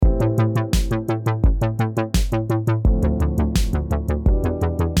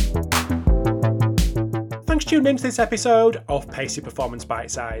tuned into this episode of Pacey Performance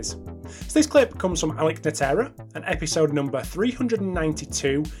Bite Size. So this clip comes from Alex Natera, and episode number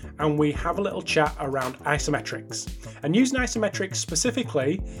 392, and we have a little chat around isometrics, and using isometrics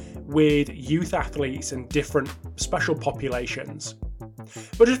specifically with youth athletes and different special populations.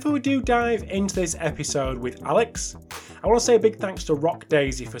 But just before we do dive into this episode with Alex, I want to say a big thanks to Rock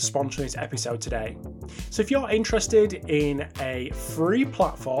Daisy for sponsoring this episode today. So if you're interested in a free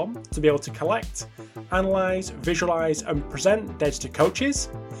platform to be able to collect, analyse, visualise and present data to coaches,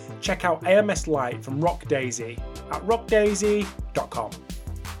 check out AMS Lite from Rock Daisy at rockdaisy.com.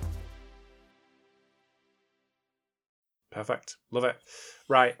 Perfect. Love it.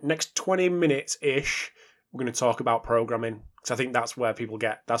 Right, next 20 minutes-ish, we're going to talk about programming, because I think that's where people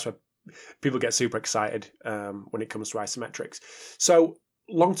get super excited when it comes to isometrics. So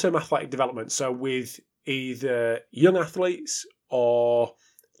long-term athletic development. So with either young athletes or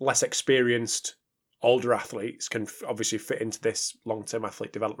less experienced older athletes can obviously fit into this long-term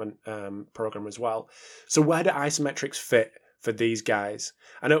athlete development program as well. So where do isometrics fit for these guys?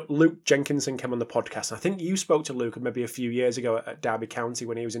 I know Luke Jenkinson came on the podcast. I think you spoke to Luke maybe a few years ago at Derby County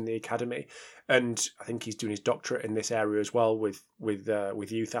when he was in the academy, and I think he's doing his doctorate in this area as well with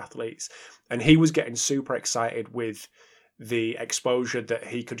youth athletes. And he was getting super excited with the exposure that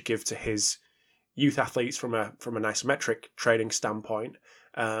he could give to his youth athletes from an isometric training standpoint.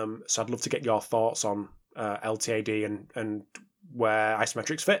 So I'd love to get your thoughts on LTAD and where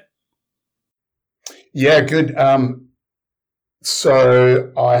isometrics fit. Yeah, good.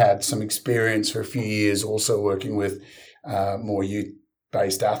 So I had some experience for a few years also working with more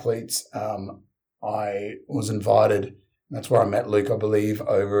youth-based athletes. I was invited, that's where I met Luke, I believe,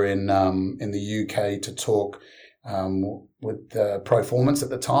 over in the UK to talk with Proformance at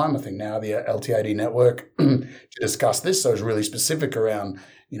the time, I think now the LTAD network, to discuss this. So it was really specific around,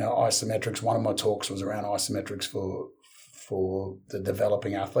 isometrics. One of my talks was around isometrics for the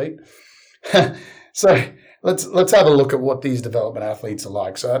developing athlete. So let's have a look at what these development athletes are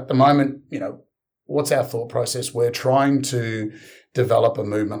like. So at the moment, what's our thought process? We're trying to develop a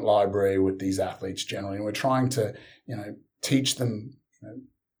movement library with these athletes generally, and we're trying to, teach them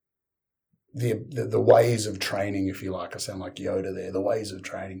the ways of training, if you like. I sound like Yoda there, the ways of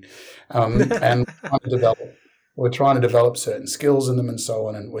training. And we're trying to develop certain skills in them and so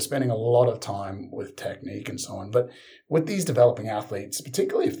on, and we're spending a lot of time with technique and so on. But with these developing athletes,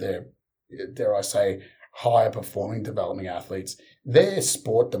 particularly if they're, dare I say, higher performing developing athletes, their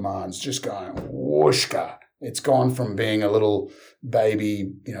sport demands just going whooshka. It's gone from being a little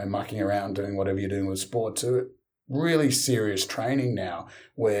baby, mucking around doing whatever you're doing with sport to really serious training now,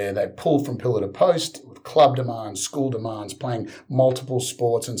 where they pull from pillar to post with club demands, school demands, playing multiple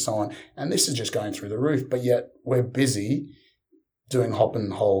sports and so on. And this is just going through the roof, but yet we're busy doing hop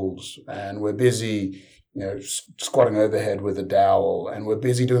and holds, and we're busy squatting overhead with a dowel, and we're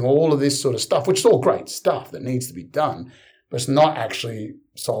busy doing all of this sort of stuff, which is all great stuff that needs to be done, but it's not actually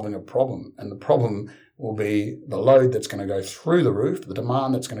solving a problem. And the problem will be the load that's going to go through the roof, the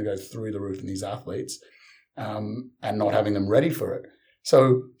demand that's going to go through the roof in these athletes, and not having them ready for it.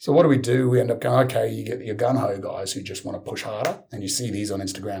 So what do? We end up going, okay, you get your gun-ho guys who just want to push harder, and you see these on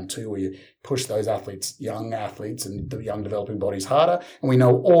Instagram too, where you push those athletes, young athletes and the young developing bodies harder. And we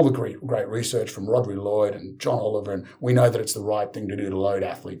know all the great research from Rodri Lloyd and John Oliver, and we know that it's the right thing to do to load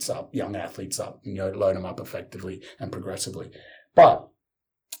athletes up, young athletes up, and load them up effectively and progressively. But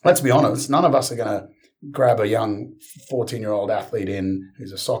let's be honest, none of us are going to grab a young 14-year-old athlete in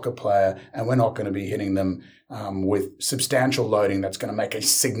who's a soccer player, and we're not going to be hitting them with substantial loading that's going to make a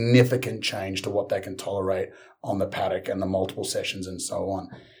significant change to what they can tolerate on the paddock and the multiple sessions and so on.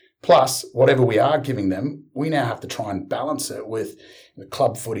 Plus, whatever we are giving them, we now have to try and balance it with the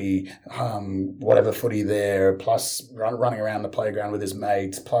club footy, whatever footy there, plus running around the playground with his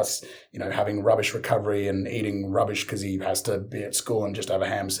mates, plus, having rubbish recovery and eating rubbish because he has to be at school and just have a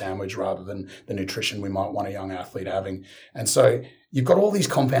ham sandwich rather than the nutrition we might want a young athlete having. And so you've got all these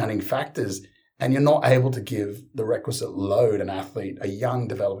compounding factors, and you're not able to give the requisite load a young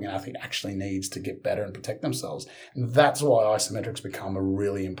developing athlete actually needs to get better and protect themselves. And that's why isometrics become a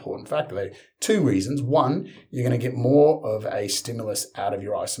really important factor. There are two reasons. One, you're going to get more of a stimulus out of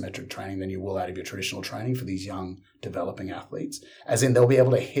your isometric training than you will out of your traditional training for these young developing athletes, as in they'll be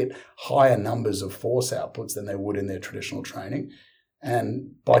able to hit higher numbers of force outputs than they would in their traditional training.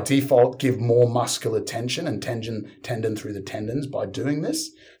 And by default, give more muscular tension and tendon through the tendons by doing this.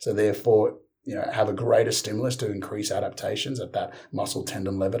 So therefore, have a greater stimulus to increase adaptations at that muscle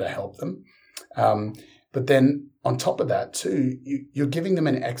tendon level to help them. But then on top of that too, you're giving them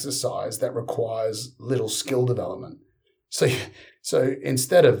an exercise that requires little skill development. So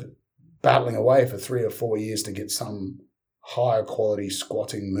instead of battling away for 3 or 4 years to get some higher quality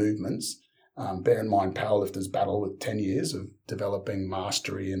squatting movements. Bear in mind, powerlifters battle with 10 years of developing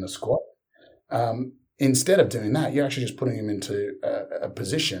mastery in the squat. Instead of doing that, you're actually just putting them into a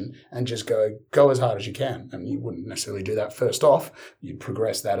position and just go as hard as you can. And you wouldn't necessarily do that first off. You'd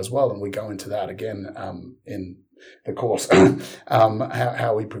progress that as well. And we go into that again in the course,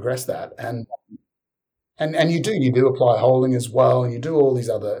 how we progress that. And you do apply holding as well, and you do all these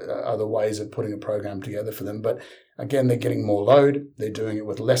other ways of putting a program together for them. But again, they're getting more load. They're doing it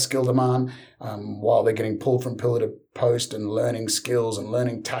with less skill demand, while they're getting pulled from pillar to post and learning skills and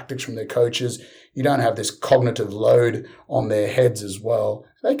learning tactics from their coaches. You don't have this cognitive load on their heads as well.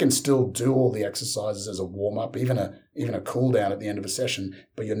 They can still do all the exercises as a warm-up, even a cool down at the end of a session,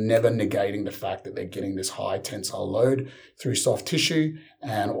 but you're never negating the fact that they're getting this high tensile load through soft tissue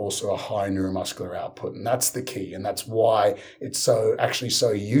and also a high neuromuscular output. And that's the key. And that's why it's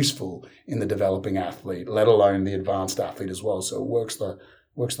so useful in the developing athlete, let alone the advanced athlete as well. So it works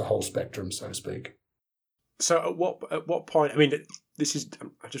the whole spectrum, so to speak. So at what point, I mean, I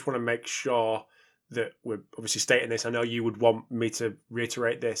just want to make sure that we're obviously stating this. I know you would want me to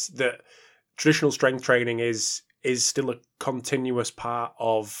reiterate this, that traditional strength training is still a continuous part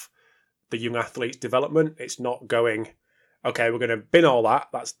of the young athlete's development. It's not going, okay, we're going to bin all that.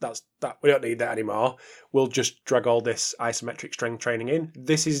 That's we don't need that anymore. We'll just drag all this isometric strength training in.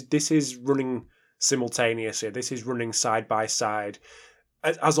 This is running simultaneously. This is running side by side.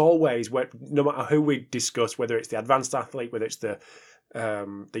 As always, no matter who we discuss, whether it's the advanced athlete, whether it's the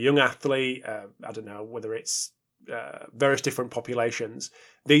young athlete, I don't know, whether it's various different populations,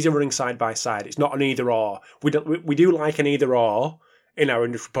 these are running side by side. It's not an either or. We do like an either or in our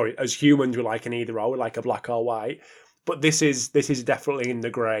industry. Probably as humans, we like an either or. We like a black or white. But this is definitely in the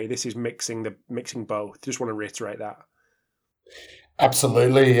grey. This is mixing both. Just want to reiterate that.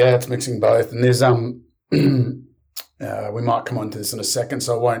 Absolutely, yeah, it's mixing both. And there's we might come on to this in a second,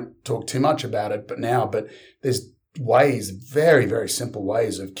 so I won't talk too much about it. But there's ways, very, very simple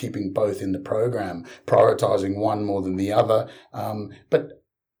ways of keeping both in the program, prioritizing one more than the other. But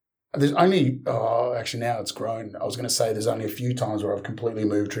there's only, actually now it's grown. I was going to say there's only a few times where I've completely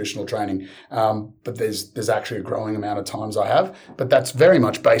moved traditional training, but there's actually a growing amount of times I have. But that's very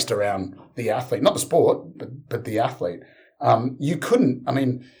much based around the athlete, not the sport, but the athlete.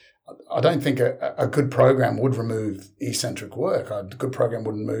 I don't think a good program would remove eccentric work. A good program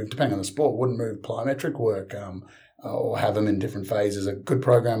wouldn't move, depending on the sport, wouldn't move plyometric work or have them in different phases. A good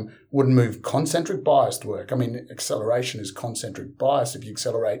program wouldn't move concentric biased work. I mean, acceleration is concentric bias. If you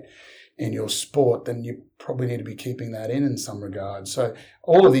accelerate in your sport, then you probably need to be keeping that in some regard. So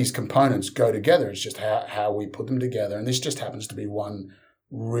all of these components go together. It's just how we put them together. And this just happens to be one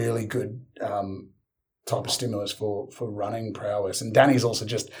really good type of stimulus for running prowess. And Danny's also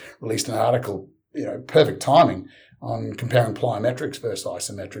just released an article, perfect timing, on comparing plyometrics versus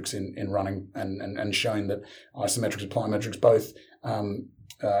isometrics in running and showing that isometrics and plyometrics both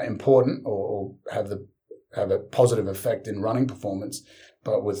important or have a positive effect in running performance,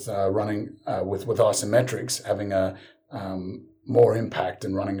 but with running with isometrics having a more impact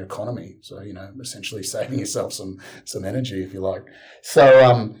in running economy. So, essentially saving yourself some energy, if you like.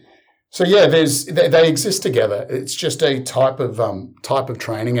 So yeah, they exist together. It's just a type of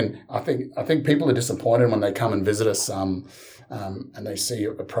training, and I think people are disappointed when they come and visit us, and they see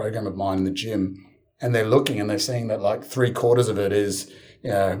a program of mine in the gym, and they're looking and they're seeing that like 3/4 of it is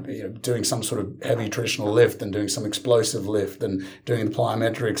doing some sort of heavy traditional lift and doing some explosive lift and doing the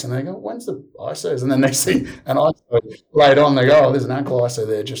plyometrics, and they go, when's the isos? And then they see an iso later on, they go, oh, there's an ankle iso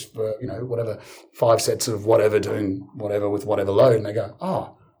there just for whatever 5 sets of whatever, doing whatever with whatever load, and they go,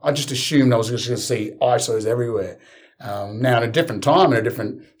 oh, I just assumed I was just going to see isos everywhere. Now, in a different time, in a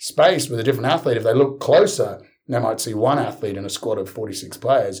different space with a different athlete, if they look closer, they might see one athlete in a squad of 46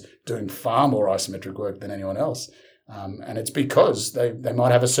 players doing far more isometric work than anyone else. And it's because they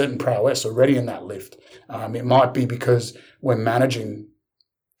might have a certain prowess already in that lift. It might be because we're managing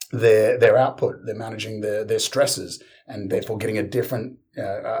their output, they're managing their stresses, and therefore getting a different,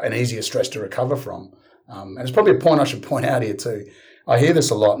 an easier stress to recover from. And it's probably a point I should point out here too. I hear this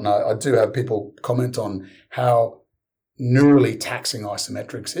a lot, and I do have people comment on how neurally taxing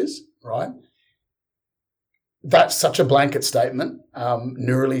isometrics is, right? That's such a blanket statement.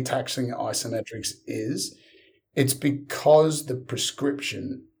 Neurally taxing isometrics it's because the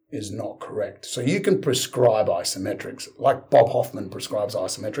prescription is not correct. So you can prescribe isometrics, like Bob Hoffman prescribes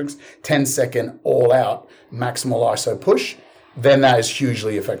isometrics, 10-second all-out maximal iso push, then that is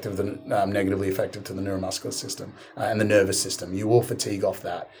hugely effective, negatively effective to the neuromuscular system and the nervous system. You will fatigue off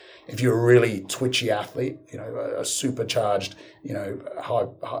that. If you're a really twitchy athlete, a supercharged,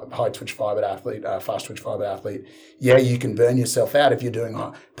 high twitch fiber athlete, fast twitch fiber athlete, yeah, you can burn yourself out if you're doing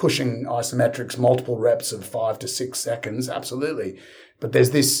pushing isometrics, multiple reps of 5 to 6 seconds, absolutely. But there's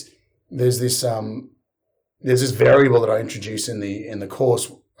this variable that I introduce in the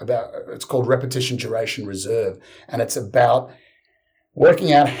course it's called repetition duration reserve, and it's about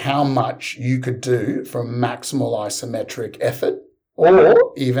working out how much you could do from maximal isometric effort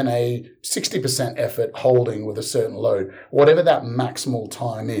or even a 60% effort holding with a certain load. Whatever that maximal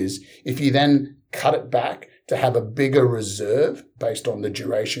time is, if you then cut it back to have a bigger reserve based on the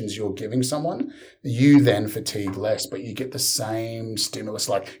durations you're giving someone, you then fatigue less, but you get the same stimulus.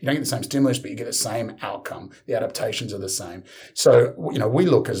 Like, you don't get the same stimulus, but you get the same outcome. The adaptations are the same. So, we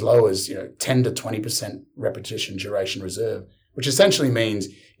look as low as, 10 to 20% repetition duration reserve, which essentially means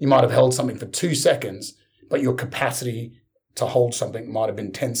you might have held something for 2 seconds, but your capacity to hold something might have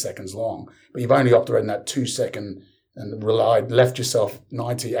been 10 seconds long, but you've only operated in that 2 second and left yourself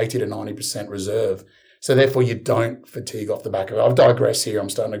 80 to 90% reserve. So therefore you don't fatigue off the back of it. I've digressed here. I'm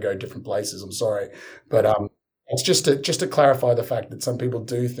starting to go different places. I'm sorry. But it's just to clarify the fact that some people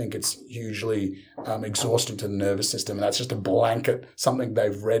do think it's hugely exhausting to the nervous system. And that's just a blanket, something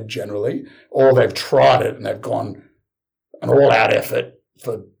they've read generally, or they've tried it and they've gone an all-out effort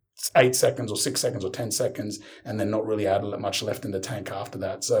for 8 seconds or 6 seconds or 10 seconds, and then not really had much left in the tank after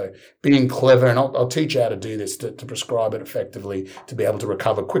that. So being clever, and I'll teach you how to do this, to prescribe it effectively, to be able to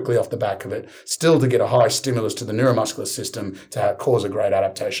recover quickly off the back of it, still to get a high stimulus to the neuromuscular system to cause a great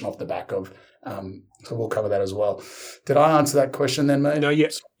adaptation off the back of. So we'll cover that as well. Did I answer that question then, mate? No,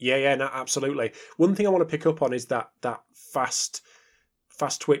 yeah, no, absolutely. One thing I want to pick up on is that fast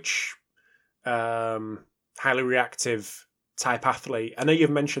twitch, highly reactive type athlete. I know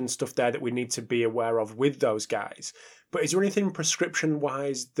you've mentioned stuff there that we need to be aware of with those guys, but is there anything prescription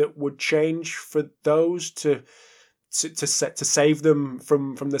wise that would change for those to save them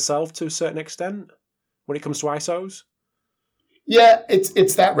from themselves to a certain extent when it comes to ISOs? Yeah,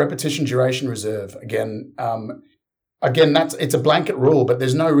 it's that repetition duration reserve again. Again, it's a blanket rule, but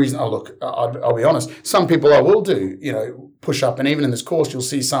there's no reason. Oh, look, I'll be honest. Some people I will do, push up, and even in this course, you'll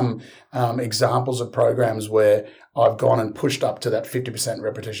see some examples of programs where I've gone and pushed up to that 50%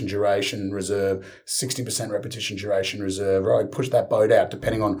 repetition duration reserve, 60% repetition duration reserve, or I push that boat out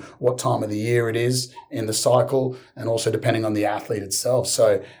depending on what time of the year it is in the cycle, and also depending on the athlete itself.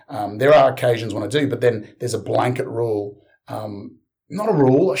 So there are occasions when I do, but then there's a blanket rule. Not a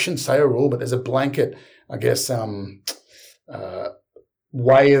rule, I shouldn't say a rule, but there's a blanket, I guess,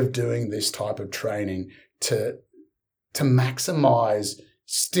 way of doing this type of training to maximize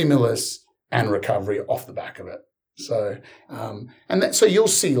stimulus and recovery off the back of it. So, so you'll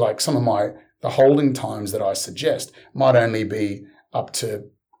see, like, some of the holding times that I suggest might only be up to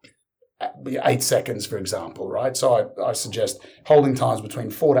 8 seconds, for example, right? So I suggest holding times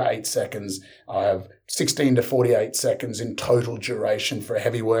between 4 to 8 seconds. I have 16 to 48 seconds in total duration for a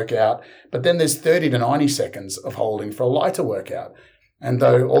heavy workout, but then there's 30 to 90 seconds of holding for a lighter workout. And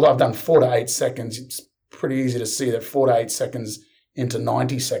although I've done 4 to 8 seconds, it's pretty easy to see that 4 to 8 seconds into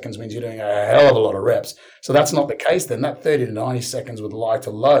 90 seconds means you're doing a hell of a lot of reps. So that's not the case then. That 30 to 90 seconds with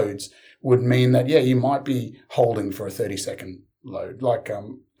lighter loads would mean that, yeah, you might be holding for a 30-second load, like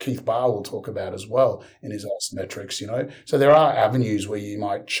Keith Barr will talk about as well in his isometrics, So there are avenues where you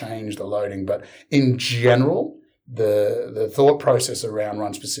might change the loading, but in general, the thought process around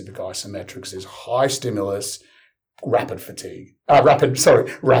run-specific isometrics is high stimulus, rapid recovery.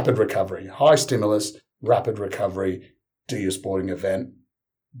 High stimulus, rapid recovery, do your sporting event,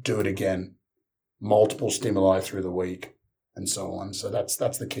 do it again, multiple stimuli through the week, and so on. So that's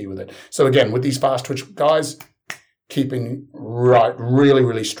the key with it. So again, with these fast twitch guys, keeping really,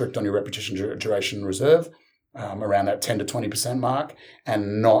 really strict on your repetition duration reserve, around that 10 to 20% mark,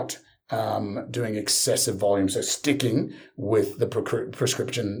 and not doing excessive volume. So sticking with the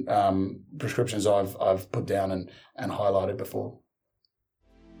prescriptions I've put down and highlighted before.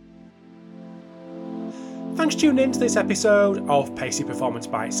 Thanks for tuning in to this episode of Pacey Performance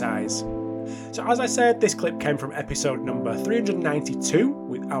Bite Size. So as I said, this clip came from episode number 392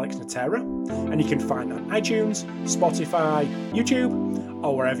 with Alex Natera, and you can find that on iTunes, Spotify, YouTube,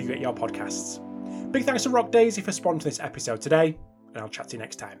 or wherever you get your podcasts. Big thanks to Rock Daisy for sponsoring this episode today, and I'll chat to you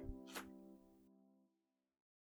next time.